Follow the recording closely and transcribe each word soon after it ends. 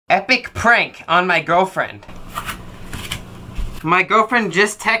Epic prank on my girlfriend. My girlfriend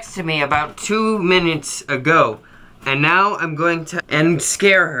just texted me about 2 minutes ago, and now I'm going to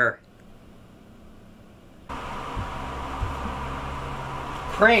scare her.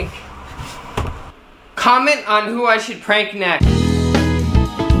 Prank. Comment on who I should prank next.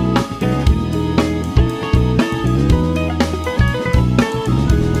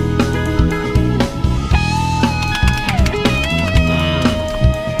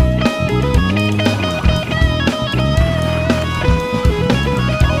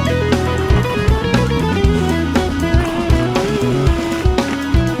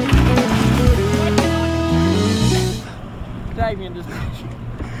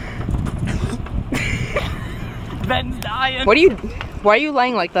 Ben's dying. Why are you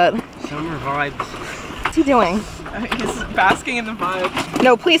laying like that? Summer vibes. What's he doing? He's basking in the vibe.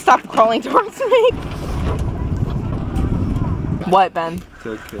 No, please stop crawling towards me. What, Ben? It's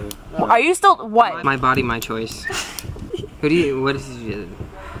okay. Are you still, what? My body, my choice. What is it?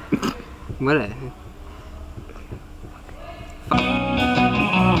 What?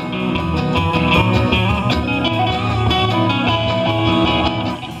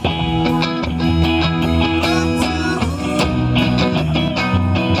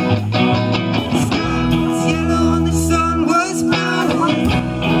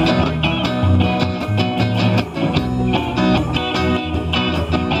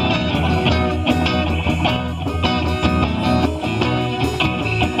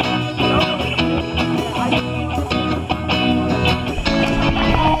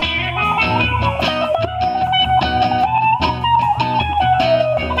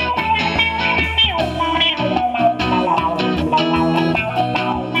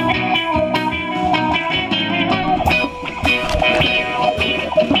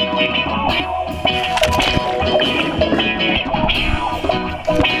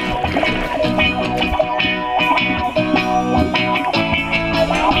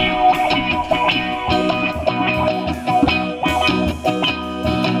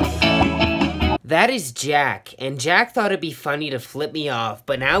 That is Jack, and Jack thought it'd be funny to flip me off,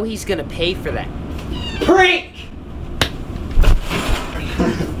 but now he's gonna pay for that. Prank!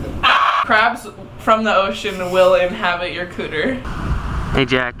 Crabs from the ocean will inhabit your cooter. Hey,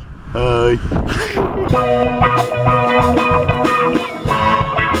 Jack. Hi.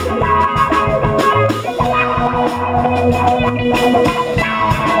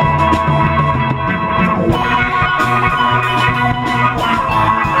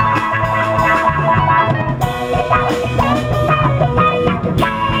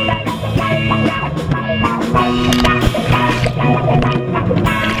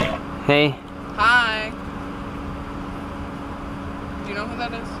 Hey. Hi. Do you know who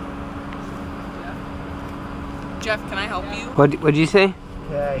that is? Jeff, can I help you? What'd you say?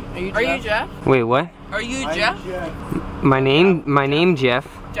 Okay. Are you Jeff? Wait, what? Are you Jeff? My name Jeff.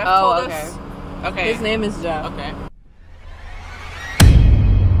 Jeff Oh, told us. Okay. His name is Jeff. Okay.